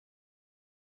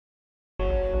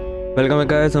Welcome है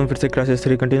guys, हम फिर से क्राइसिस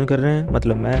 3 कंटिन्यू कर रहे हैं,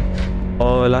 मतलब मैं।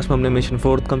 और लास्ट में हमने मिशन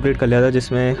 4 कंप्लीट कर लिया था,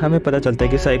 जिसमें हमें पता चलता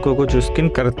है कि साइको को जो स्किन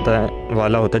करता है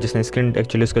वाला होता है, जिसने स्किन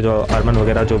एक्चुअली उसका जो आर्मर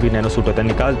वगैरह जो भी नैनो सूट होता है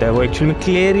निकालता है, वो एक्चुअली में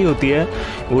क्लियर ही होती है।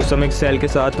 उस समय सेल के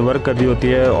साथ वर्क कर रही होती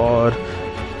है, और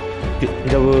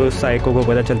जब साइको को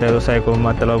पता चलता है तो साइको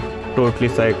मतलब टोटली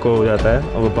साइको हो जाता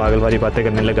है और वो पागल वाली बातें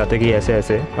करने लग जाता है कि ऐसे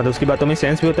ऐसे, मतलब उसकी बातों में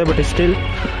सेंस भी होता है बट स्टिल।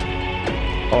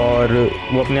 और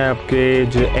वो अपने आप के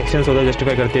जो एक्शंस होते हैं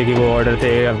जस्टिफाई करती है कि वो ऑर्डर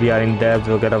थे, वी आर इन डेब्स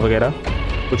वगैरह वगैरह,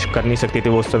 कुछ कर नहीं सकती थी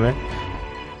वो उस समय।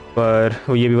 पर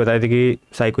वो ये भी बताया था कि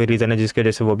साइको रीज़न है जिसके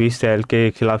वजह से वो भी सेल के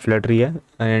खिलाफ लड़ रही है।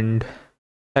 एंड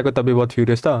साइको तब भी बहुत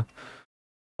फ्यूरियस था,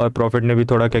 और प्रॉफिट ने भी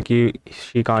थोड़ा क्या कि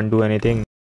she can't do anything.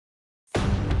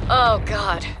 Oh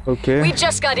God. Okay. We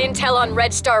just got intel on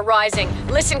Red Star Rising.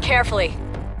 Listen carefully.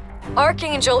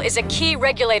 Archangel is a key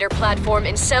regulator platform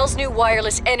in C.E.L.'s new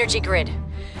wireless energy grid.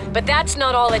 But that's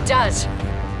not all it does.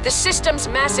 The system's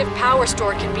massive power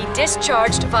store can be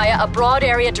discharged via a broad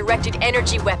area directed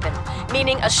energy weapon,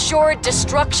 meaning assured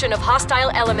destruction of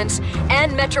hostile elements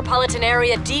and metropolitan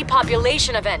area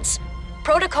depopulation events.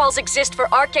 Protocols exist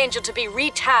for Archangel to be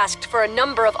retasked for a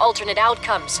number of alternate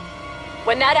outcomes.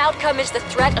 When that outcome is the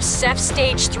threat of Ceph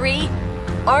Stage 3,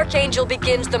 Archangel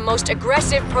begins the most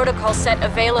aggressive protocol set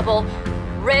available,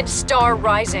 Red Star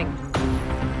Rising.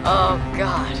 Oh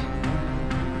God.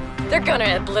 They're gonna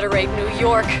obliterate New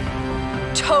York.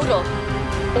 Total,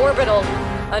 orbital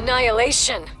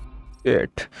annihilation.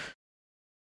 Get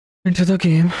into the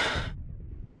game.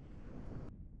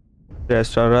 Red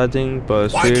Star Rising,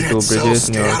 persuade to bridges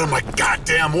near. Stay out of my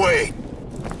goddamn way!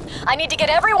 I need to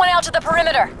get everyone out to the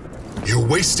perimeter. You're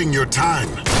wasting your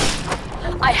time.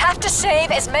 I have to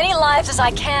save as many lives as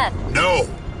I can. No,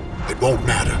 it won't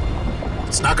matter.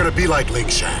 It's not gonna be like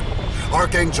Lakeshan.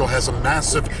 Archangel has a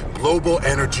massive global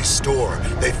energy store.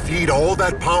 They feed all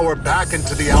that power back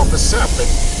into the Alpha Ceph,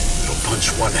 and it'll punch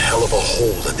one hell of a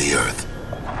hole in the earth.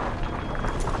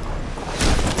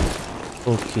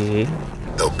 Okay.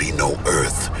 There'll be no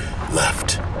earth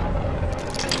left.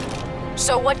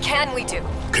 So what can we do?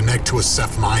 Connect to a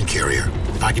Ceph mine carrier.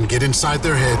 If I can get inside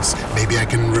their heads, maybe I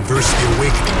can reverse the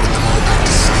awakening, put them all back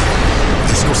to sleep. If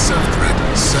there's no Ceph threat,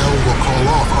 C.E.L.L will call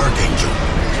off Archangel.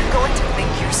 You're going to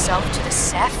link yourself to the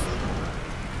Ceph?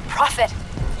 Prophet,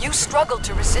 you struggled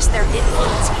to resist their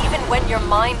influence even when your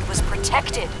mind was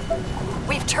protected.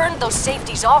 We've turned those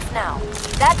safeties off now.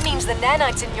 That means the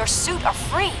nanites in your suit are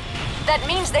free. That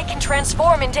means they can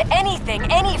transform into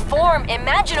anything, any form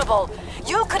imaginable.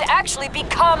 You could actually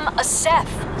become a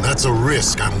Ceph. That's a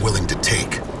risk I'm willing to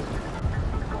take.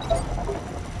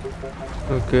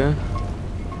 Okay.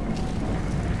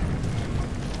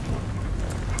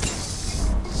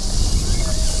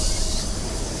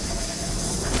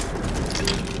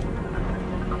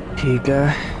 ठीक है।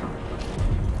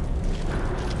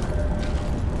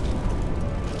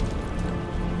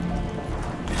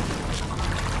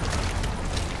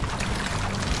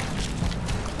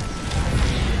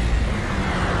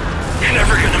 You're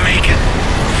never gonna make it.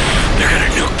 They're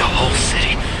gonna nuke the whole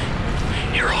city.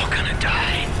 You're all gonna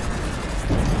die.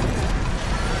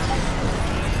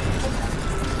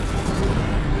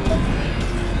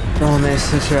 तो हमें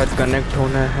इससे शायद connect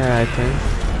होना है I think,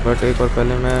 but एक और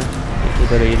पहले मैं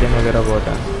इधर एलियन वगैरह बहुत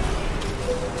है।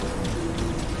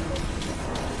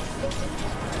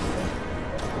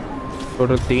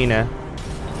 टोटल 3 है,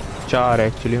 4 है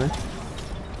एक्चुअली में।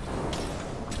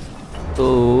 तो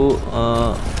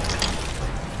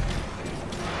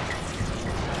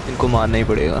इनको मारना ही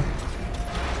पड़ेगा।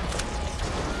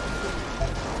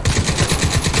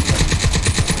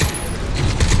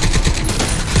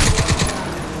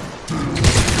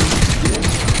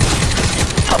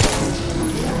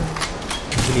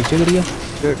 नीचे गिर गया।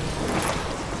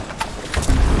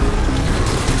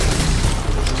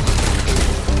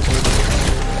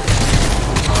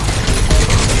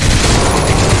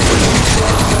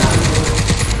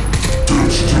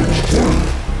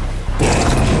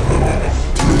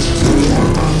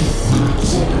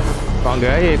 कहाँ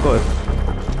गया ये एक और?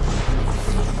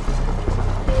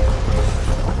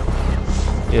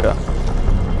 ये रहा।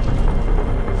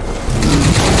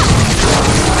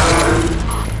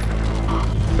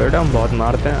 हम बहुत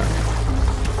मारते हैं।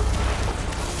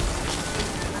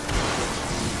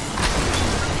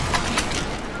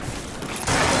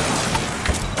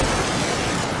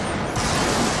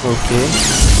 Okay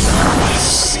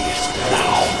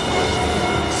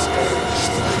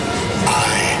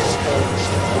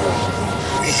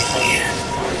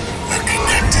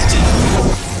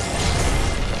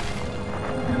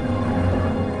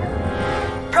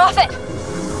Prophet!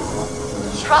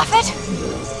 Prophet?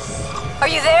 Are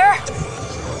you there?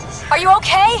 Are you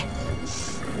okay?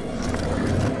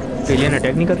 Alien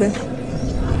attack नहीं कर रहे?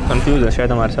 कंफ्यूज है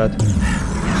शायद हमारे साथ।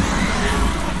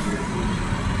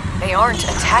 They aren't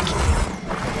attacking you.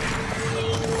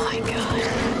 My God.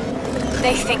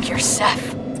 They think you're Ceph.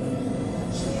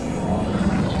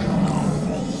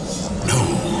 No,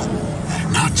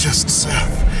 not just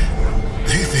Ceph.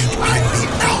 They think I'm the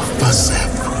Alpha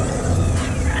Ceph.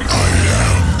 I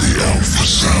am the Alpha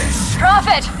Ceph.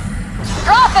 Prophet!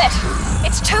 Prophet!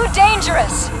 It's too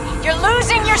dangerous. You're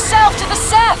losing yourself to the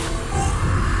Ceph.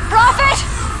 Prophet!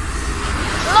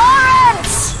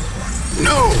 Lawrence!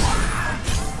 No!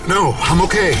 No, I'm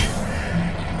okay.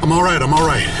 I'm alright, I'm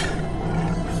alright.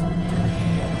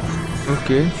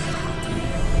 Okay.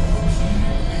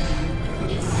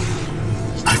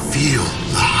 I feel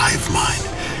the hive mind.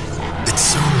 It's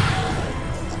so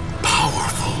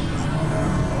powerful.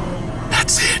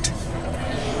 That's it.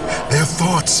 Their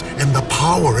thoughts and the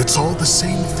power, it's all the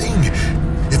same thing.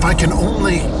 If I can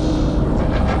only...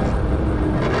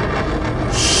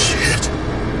 Shit.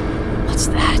 What's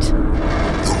that?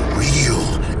 The real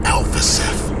Alpha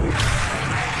Ceph.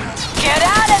 Get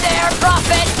out of there,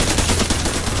 Prophet!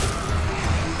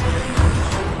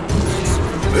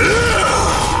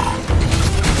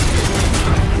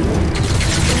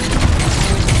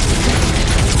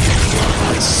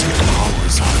 My sick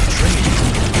powers are trained.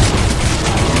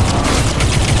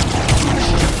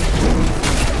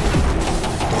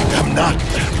 I'm not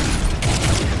them.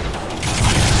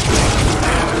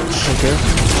 Okay.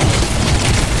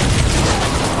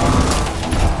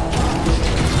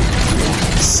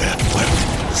 Ceph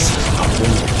weapons are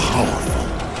more powerful.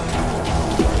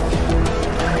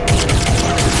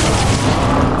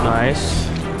 Nice.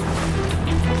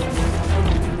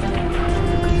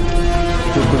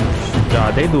 तो कुछ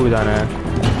ज़्यादा ही दूर जाना है।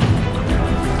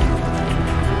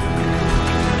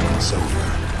 It's over.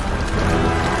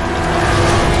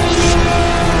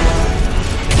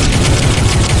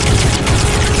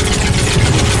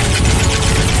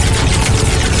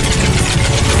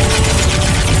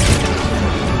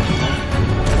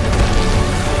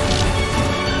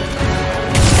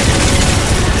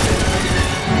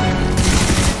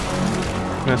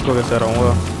 मैं इसको कैसे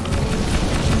रहूँगा?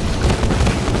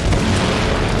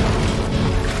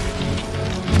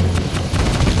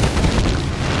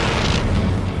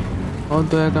 How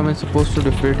the heck am I supposed to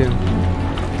defeat him?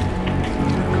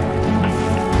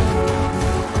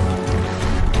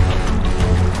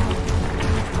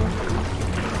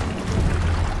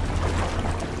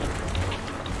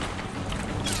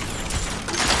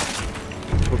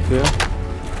 Okay.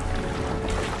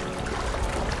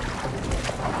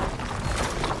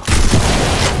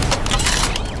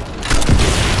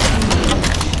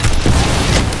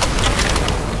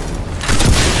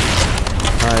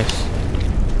 Nice.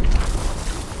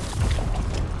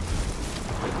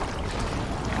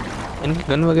 इनकी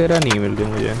गन वगैरह नहीं मिल रही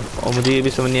मुझे, और मुझे ये भी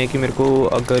समझ नहीं है कि मेरे को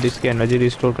अगर इसकी एनर्जी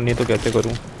रिस्टोर करनी है तो कैसे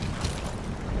करूं।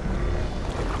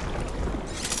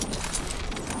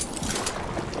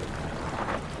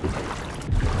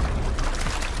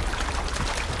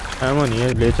 एमो नहीं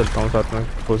है, ले चलता हूँ साथ में,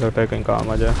 हो सकता है कहीं काम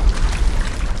आ जाए।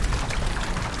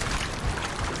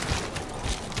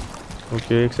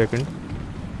 ओके, एक second.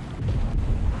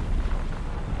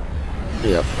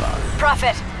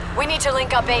 Prophet, we need to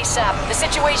link up ASAP. The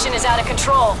situation is out of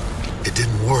control. It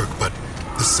didn't work, but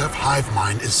the Ceph hive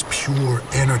mind is pure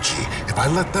energy. If I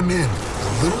let them in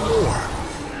a little more,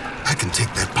 I can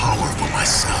take that power for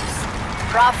myself.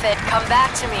 Prophet, come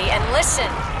back to me and listen.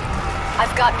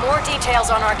 I've got more details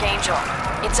on Archangel.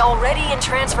 It's already in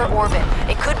transfer orbit.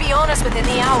 It could be on us within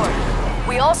the hour.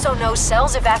 We also know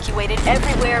C.E.L.L's evacuated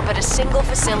everywhere but a single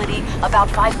facility about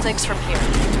 5 clicks from here.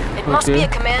 It must be a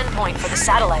command point for the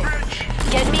satellite.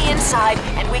 Get me inside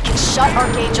and we can shut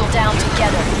Archangel down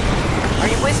together. Are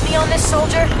you with me on this,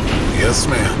 soldier? Yes,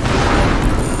 ma'am.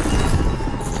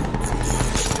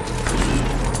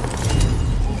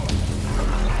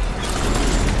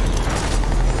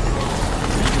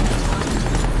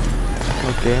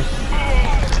 Okay,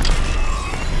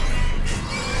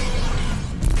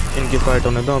 इनकी fight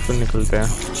होने दो, अपन निकलते हैं।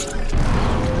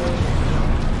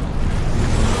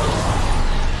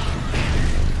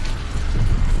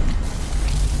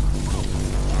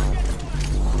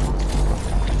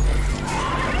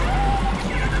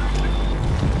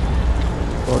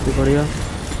 बहुत ही बढ़िया।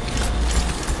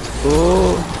 तो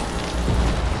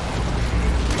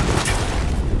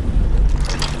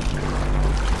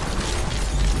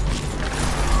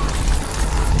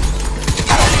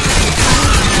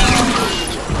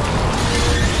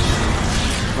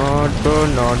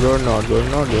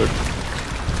not good.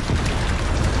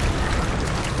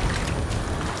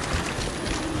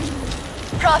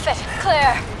 Prophet,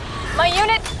 Claire, my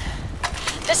unit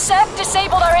The Ceph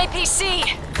disabled our APC.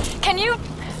 Can you...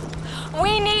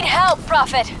 We need help,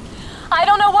 Prophet. I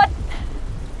don't know what...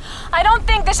 I don't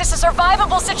think this is a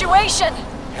survivable situation.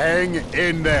 Hang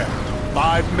in there.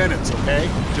 5 minutes, okay?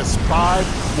 Just 5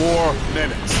 more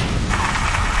minutes.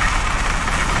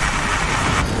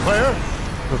 Claire?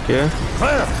 Okay.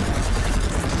 Claire!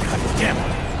 Damn it.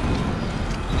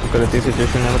 गलती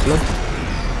situation है मतलब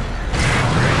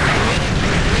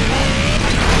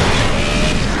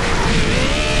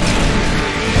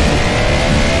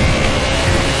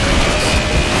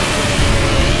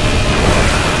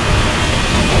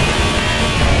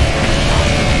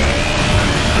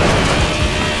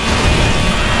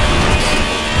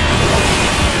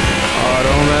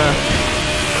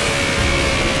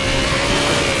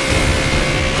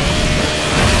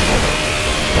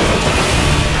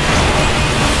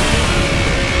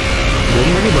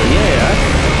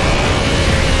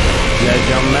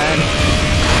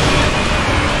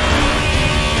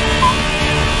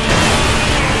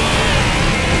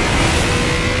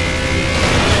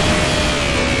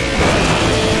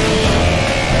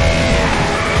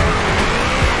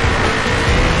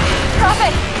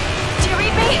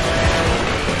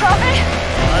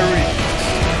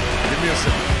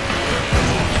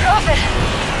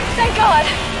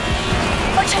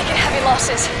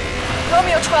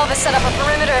Romeo 12 has set up a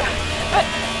perimeter, but...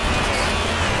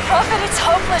 Prophet, it's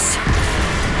hopeless.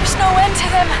 There's no end to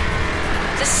them.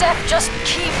 The Ceph just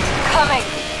keep coming.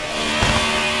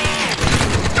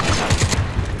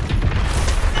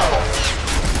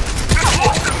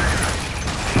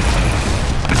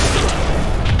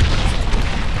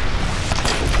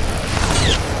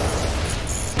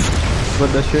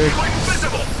 What the shit?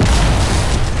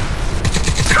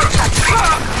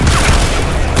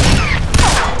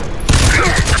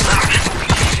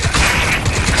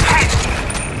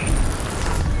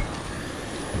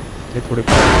 ये थोड़े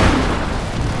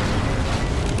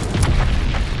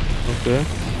okay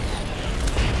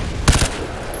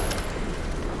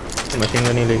machine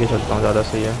gun नहीं लेके चलता हूँ, ज़्यादा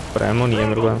सही है, पर एमो नहीं है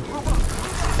मेरे पास।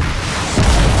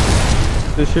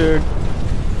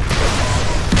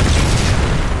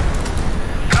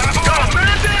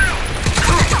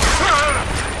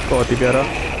 बहुत ही प्यारा।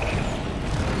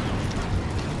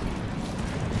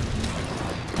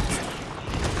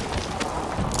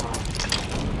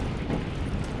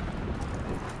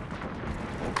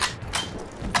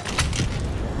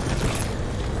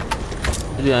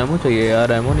 मुझे एमो चाहिए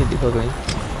यार, एमो नहीं दिखा कहीं।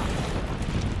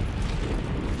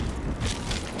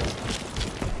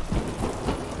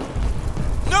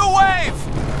 New wave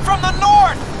from the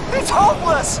north. It's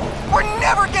hopeless. We're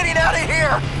never getting out of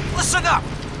here. Listen up.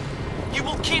 You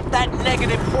will keep that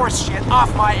negative horse shit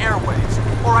off my airwaves,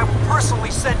 or I will personally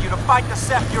send you to fight the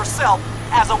Ceph yourself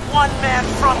as a one-man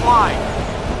front line.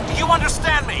 Do you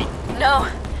understand me? No,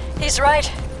 he's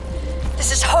right.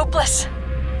 This is hopeless.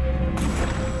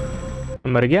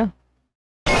 मर गया?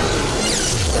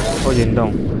 ओ जिंदा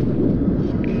हूँ।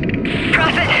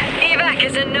 Prophet, evac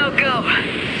is a no-go.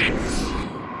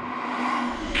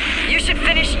 You should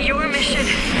finish your mission.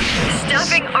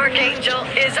 Stopping Archangel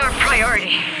is our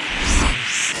priority.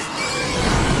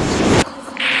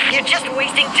 You're just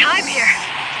wasting time here.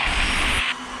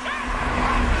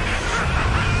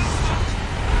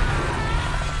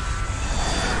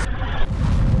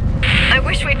 I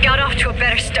wish we'd got off to a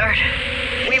better start.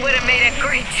 We would have made a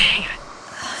great team.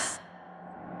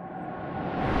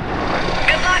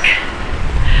 Good luck.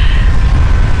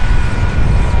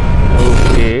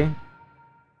 Okay.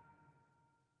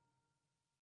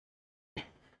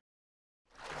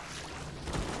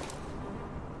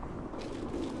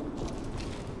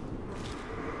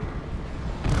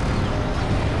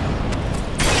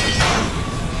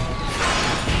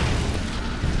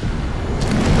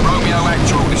 Romeo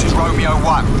Actual, this is Romeo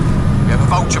 1. We have a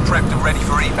vulture prepped and ready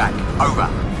for evac. Over.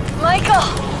 Michael!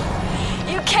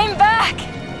 You came back!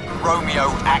 Romeo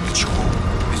Actual,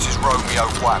 this is Romeo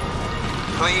 1.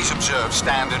 Please observe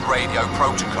standard radio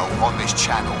protocol on this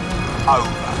channel.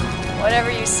 Over.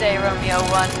 Whatever you say, Romeo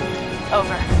 1.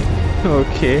 Over.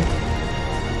 Okay.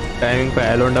 Timing पे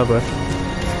एलोंडा पर।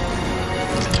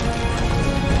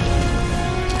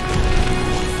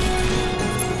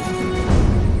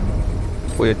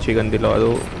 कोई अच्छी gun दिला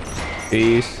दो।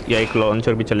 Please, या एक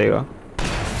launcher भी चलेगा।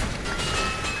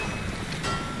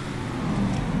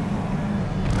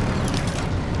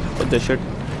 What the shit?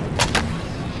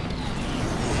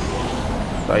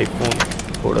 टाइफून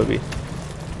थोड़ा भी।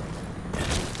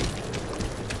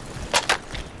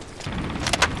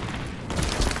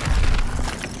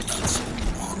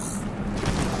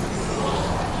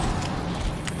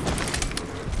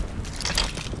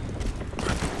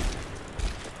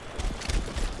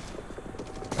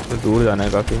 दूर जाना है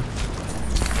काफ़ी।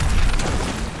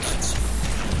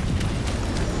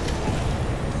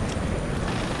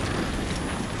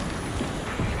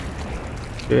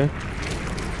 ओके,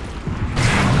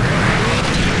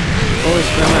 तो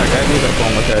इसमें मैं अटैक नहीं कर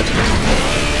पाऊँगा शायद।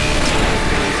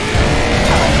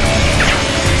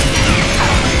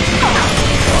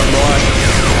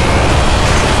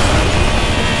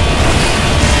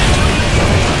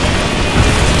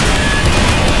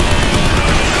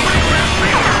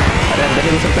 अरे अंदर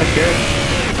ही सकता है,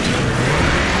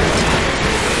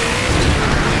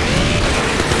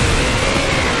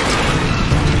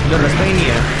 जो रास्ता ही नहीं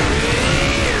है।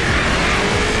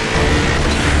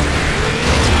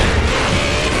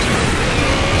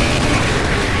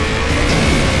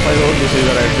 I hope this is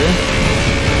the right way.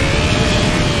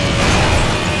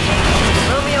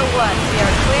 Romeo 1, we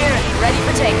are clear and ready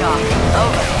for takeoff.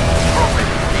 Over. Prophet,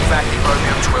 evacuate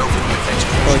Romeo 12 from the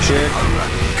defensive position. Okay. Over.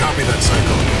 Copy that,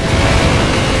 Psycho.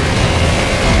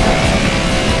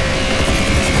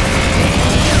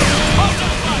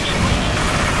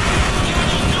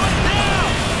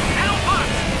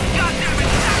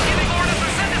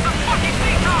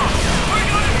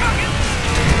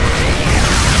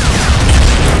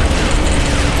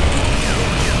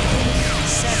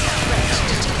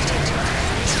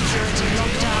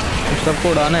 सबको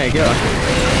उड़ाना है क्या?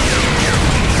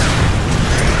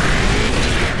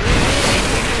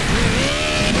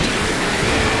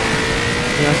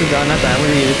 यहाँ से जाना था,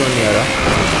 मुझे ये तो नहीं आ रहा।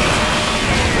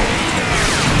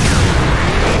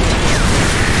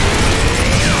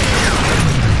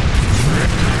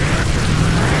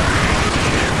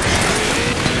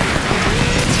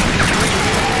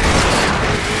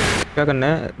 क्या करना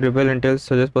है? Rebel entails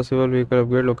suggest possible vehicle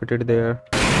upgrade located there.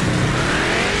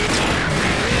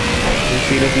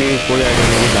 Seriously कोई आइडिया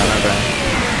नहीं जाना का है।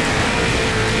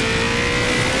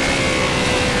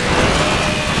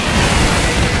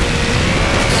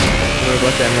 मेरे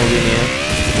पास एमओ भी नहीं है।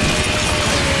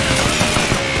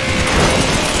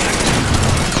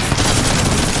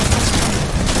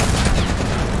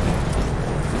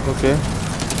 ओके,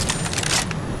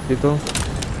 ये तो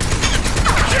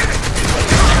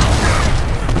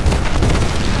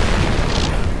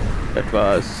that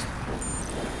was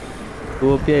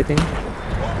 2 OP I think.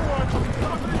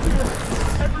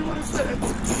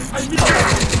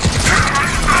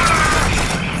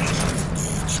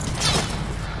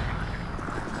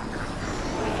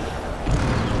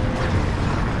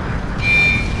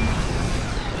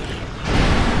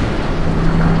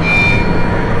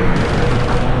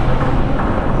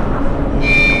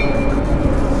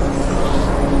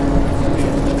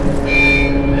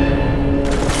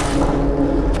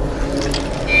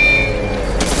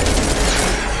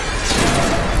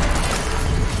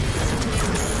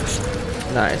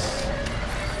 Nice.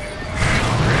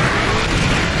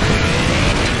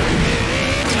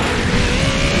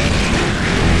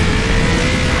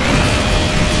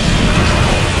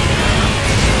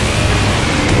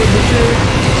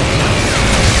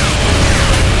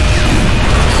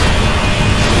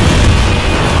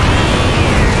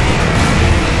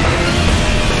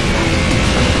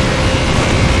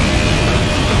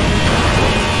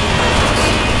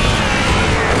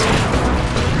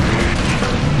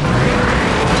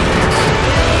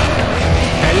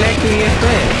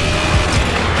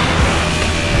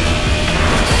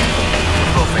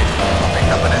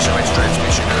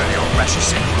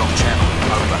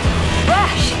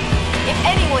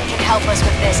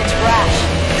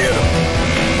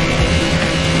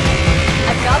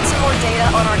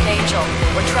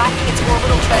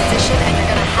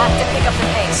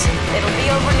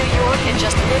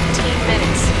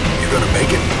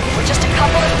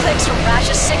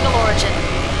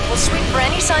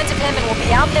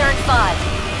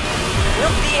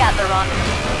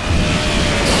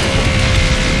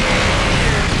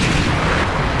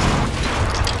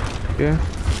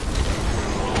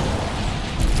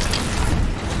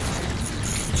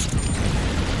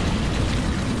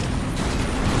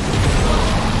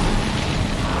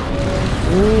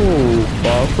 Ooh,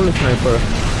 powerful sniper.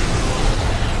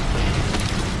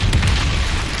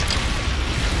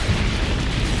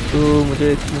 तो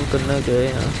मुझे करना क्या है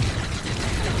यहाँ?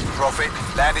 Prophet,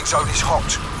 landing zone is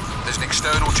hot. There's an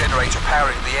external generator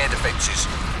powering the air defenses.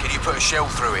 Can you put a shell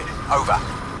through it? Over.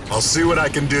 I'll see what I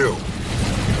can do.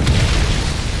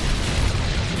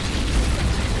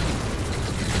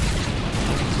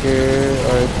 Okay,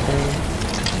 I think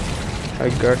I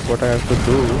got what I have to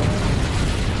do.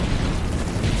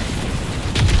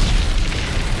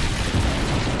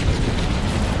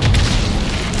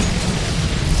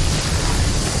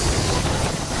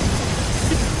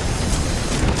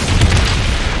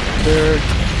 There.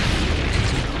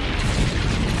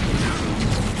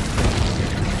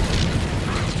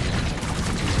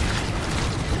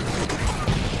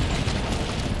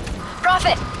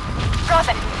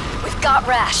 Prophet, we've got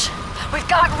Rash. We've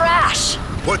got Rash!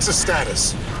 What's the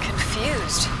status?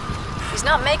 Confused. He's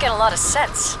not making a lot of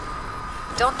sense.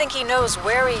 Don't think he knows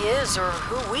where he is or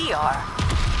who we are.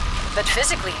 But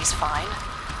physically he's fine.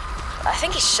 I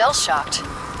think he's shell-shocked.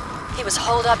 He was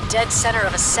holed up dead center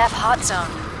of a Ceph hot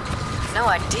zone. No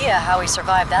idea how he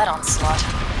survived that onslaught.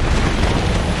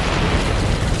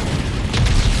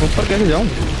 ऊपर कैसे जाऊं?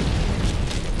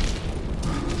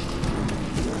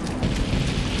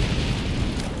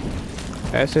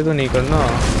 ऐसे तो नहीं करना।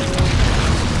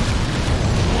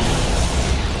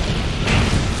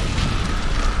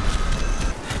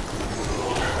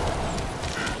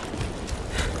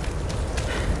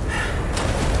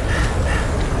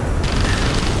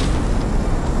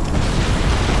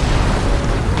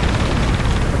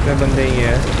 अपने बंदे ही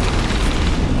हैं।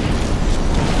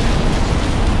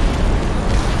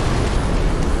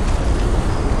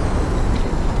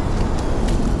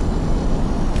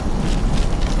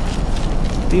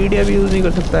 टीडिया भी यूज नहीं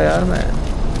कर सकता यार मैं।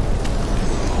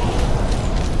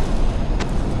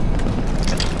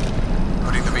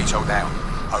 Putting the veto down.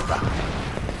 Over.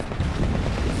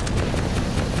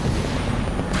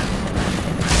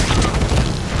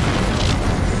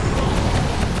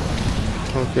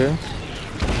 Okay.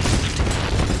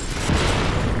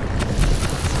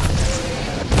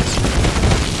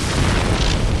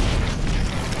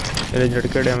 मेरे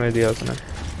झटके डैमेज दिया उसने।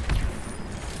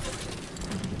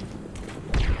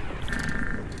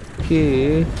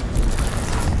 Okay.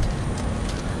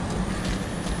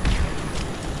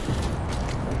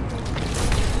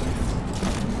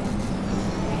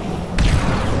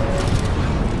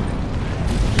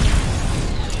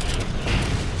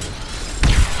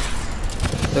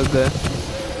 लग गया।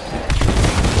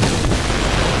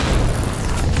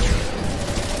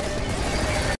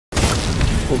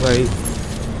 ओ भाई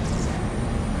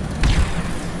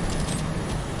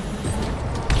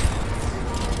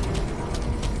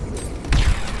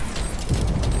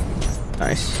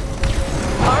nice.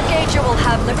 Archangel will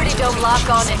have Liberty Dome lock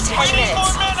on in 10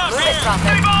 minutes. Move it,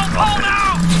 Prophet.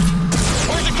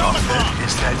 Where's it coming from?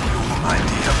 Is that you, my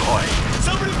dear boy?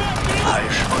 Somebody back me! I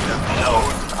should have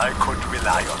known I could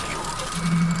rely on you.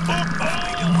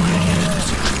 Made a brilliant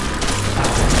decision.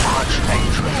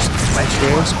 Archangels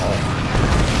waiting us all.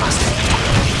 Must be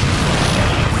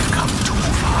we've come too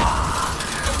far.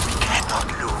 We cannot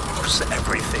lose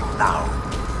everything now.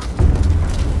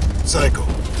 Psycho,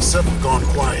 the Ceph have gone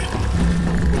quiet.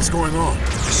 What's going on?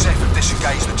 The Ceph have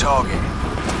disengaged the target.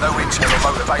 No intel or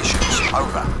motivations.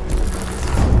 Over.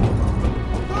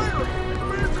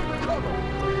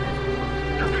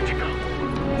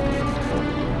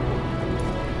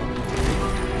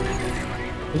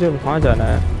 मुझे वहाँ जाना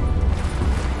है।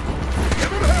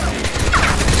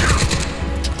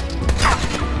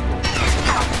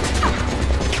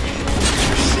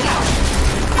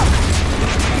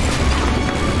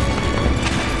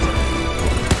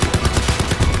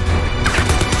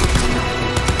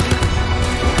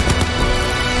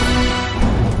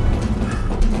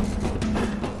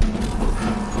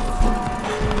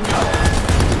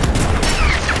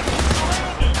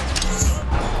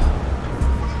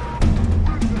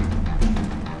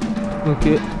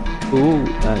 Okay. Oh,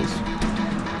 nice.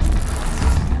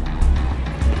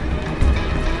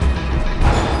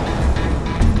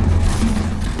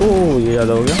 Oh, ये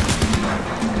ज़्यादा हो गया।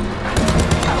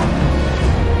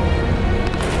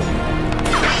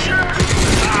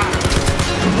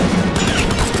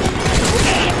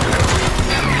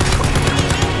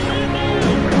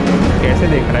 कैसे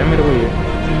देख रहा है मेरे को ये?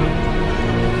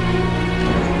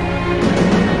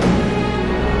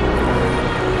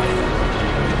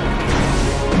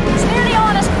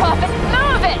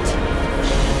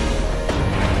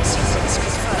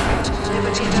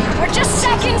 We're just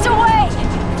seconds away!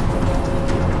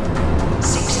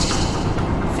 60,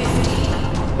 50.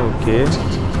 Okay,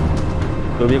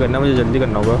 तो भी करना मुझे जल्दी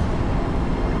करना होगा।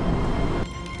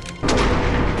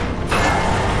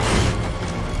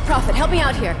 Prophet, help me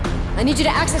out here. I need you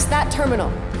to access that terminal.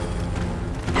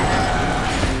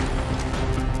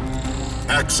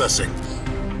 Accessing.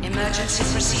 Emergency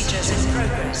procedures in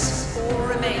progress. All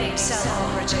remaining C.E.L.L.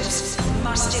 operatives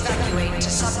must evacuate to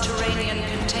subterranean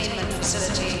containment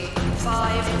facility 5-9.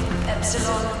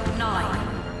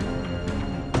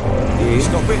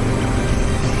 Stop it.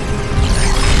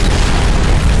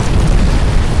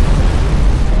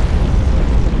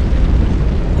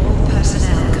 All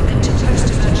personnel commit to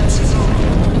post-emergency role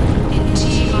in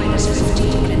T-15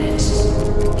 minutes.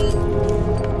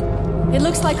 It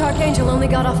looks like Archangel only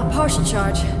got off a partial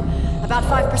charge. About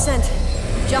 5%.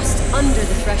 Just under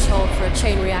the threshold for a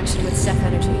chain reaction with Ceph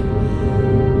energy.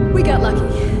 We got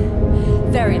lucky.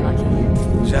 very lucky.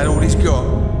 Is that all he's got?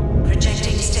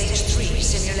 Projecting stage 3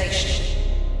 simulation.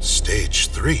 Stage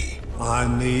 3? I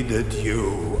needed you.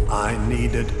 I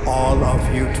needed all of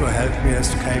you to help me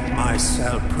escape my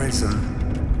cell prison.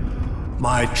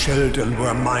 My children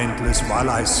were mindless while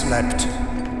I slept.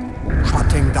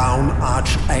 Shutting down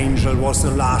Archangel was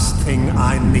the last thing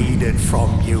I needed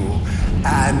from you.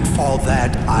 And for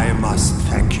that I must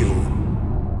thank you.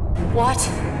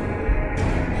 What?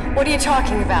 What are you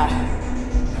talking about?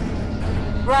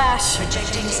 Rash!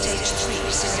 Projecting stage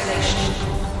 3 simulation.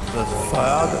 The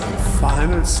third and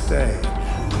final stage.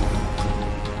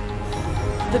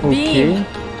 The beam!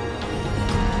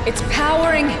 It's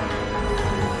powering!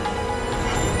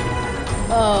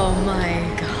 Oh my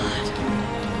god.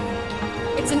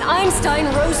 It's an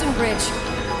Einstein-Rosen bridge.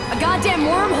 A goddamn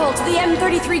wormhole to the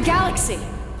M33 galaxy.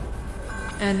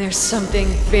 And there's something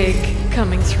big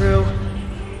coming through.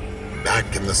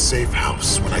 Back in the safe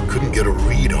house, when I couldn't get a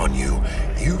read on you,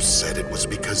 you said it was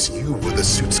because you were the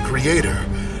suit's creator.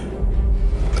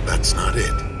 But that's not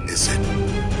it, is it?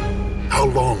 How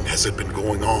long has it been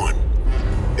going on?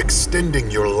 Extending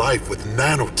your life with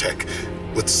nanotech,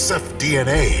 with Ceph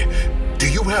DNA. Do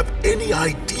you have any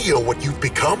idea what you've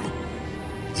become?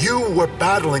 You were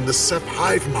battling the Ceph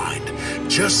hive mind,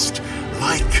 just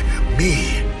like me.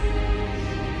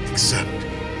 Except,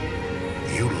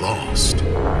 you lost.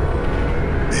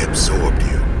 They absorbed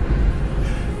you.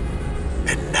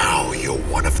 And now you're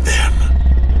one of them.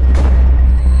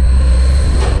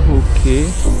 Okay.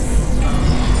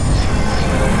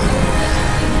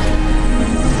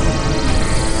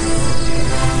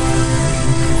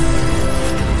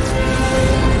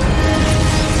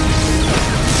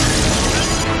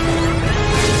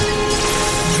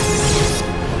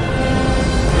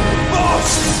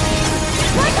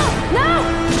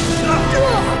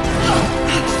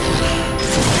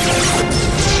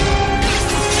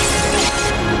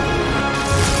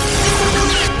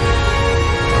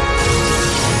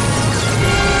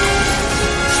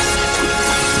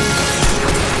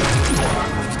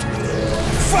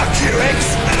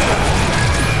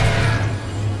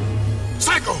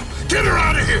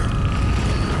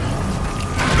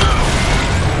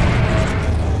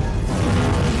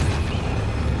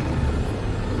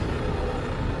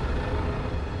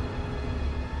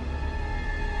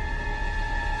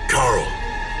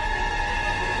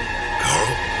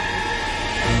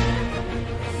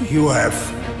 You have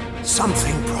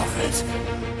something, Prophet.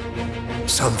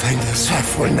 Something the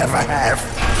Ceph will never have.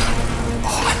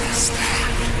 Oh, understand.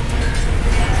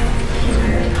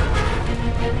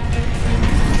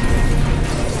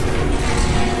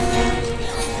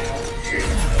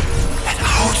 Get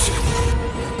out!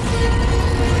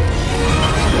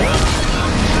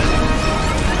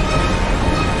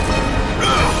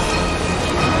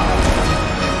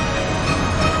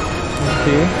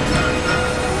 Okay.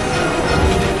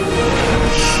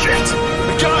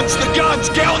 The guns!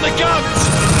 Get on the guns!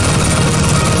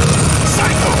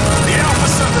 Psycho! The Alpha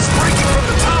Ceph is breaking from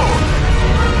the tower!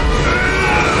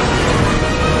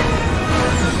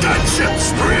 Gunships!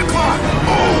 3 o'clock!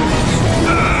 Move!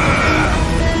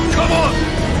 Come on!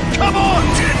 Come on!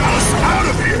 Get us out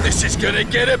of here! This is gonna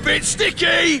get a bit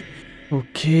sticky!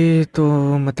 Okay, तो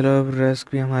मतलब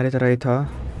रेस्क भी हमारे तरह ही था.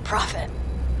 Prophet.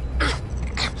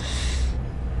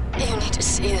 You need to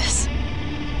see this.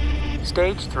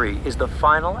 Stage 3 is the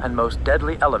final and most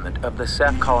deadly element of the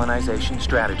Ceph colonization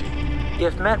strategy.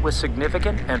 If met with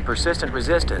significant and persistent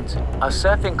resistance, a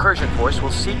Ceph incursion force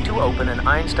will seek to open an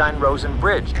Einstein-Rosen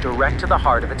bridge direct to the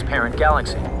heart of its parent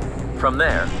galaxy. From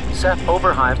there, Ceph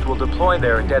overhives will deploy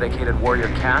their dedicated warrior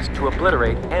caste to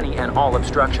obliterate any and all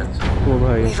obstructions.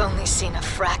 We've only seen a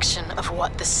fraction of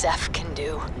what the Ceph can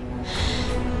do.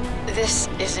 This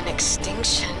is an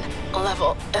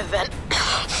extinction-level event.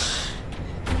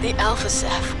 The Alpha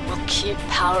Ceph will keep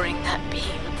powering that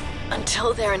beam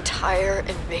until their entire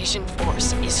invasion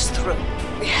force is through.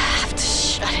 We have to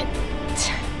shut it.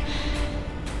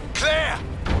 Clear!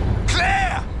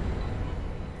 Clear!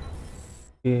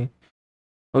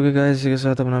 Okay guys, इसी के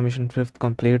साथ अपना mission 5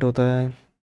 complete होता है.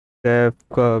 Safe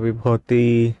का भी बहुत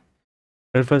ही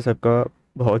safe का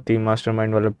बहुत ही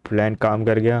मास्टरमाइंड वाला प्लान काम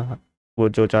कर गया. वो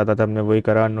जो चाहता था हमने वही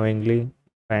करा नोइंगली.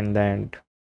 एंड देन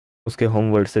उसके होम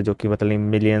वर्ल्ड से, जो कि मतलब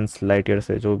मिलियंस लाइट ईयर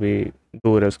से जो भी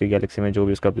दूर है उसकी गैलेक्सी में, जो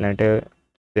भी उसका प्लैनेट है,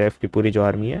 सेफ की पूरी जो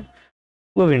आर्मी है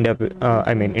वो इंडिया पे,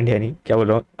 आई मीन इंडिया नहीं, क्या बोल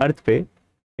रहा हूँ, अर्थ पे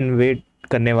इन्वेड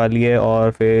करने वाली है.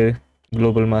 और फिर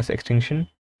global mass extinction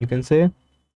you can say.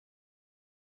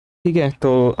 ठीक है,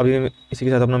 तो अभी इसी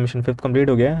के साथ अपना मिशन 5 कंप्लीट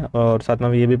हो गया. और साथ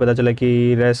में ये भी पता चला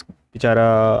कि रेस्क बेचारा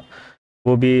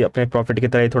वो भी अपने प्रॉफिट की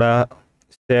तरह ही थोड़ा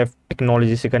सेफ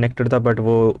टेक्नोलॉजी से कनेक्टेड था, बट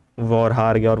वो वॉर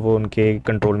हार गया और वो उनके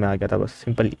कंट्रोल में आ गया था, बस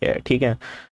सिंपल ये है। ठीक है,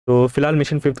 तो फिलहाल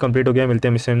मिशन 5th कंप्लीट हो गया, मिलते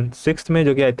हैं मिशन 6th में,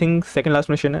 जो कि I think second last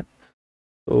mission है।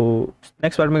 तो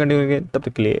नेक्स्ट पार्ट में कंटिन्यू करेंगे, तब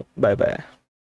तक के लिए बाय बाय।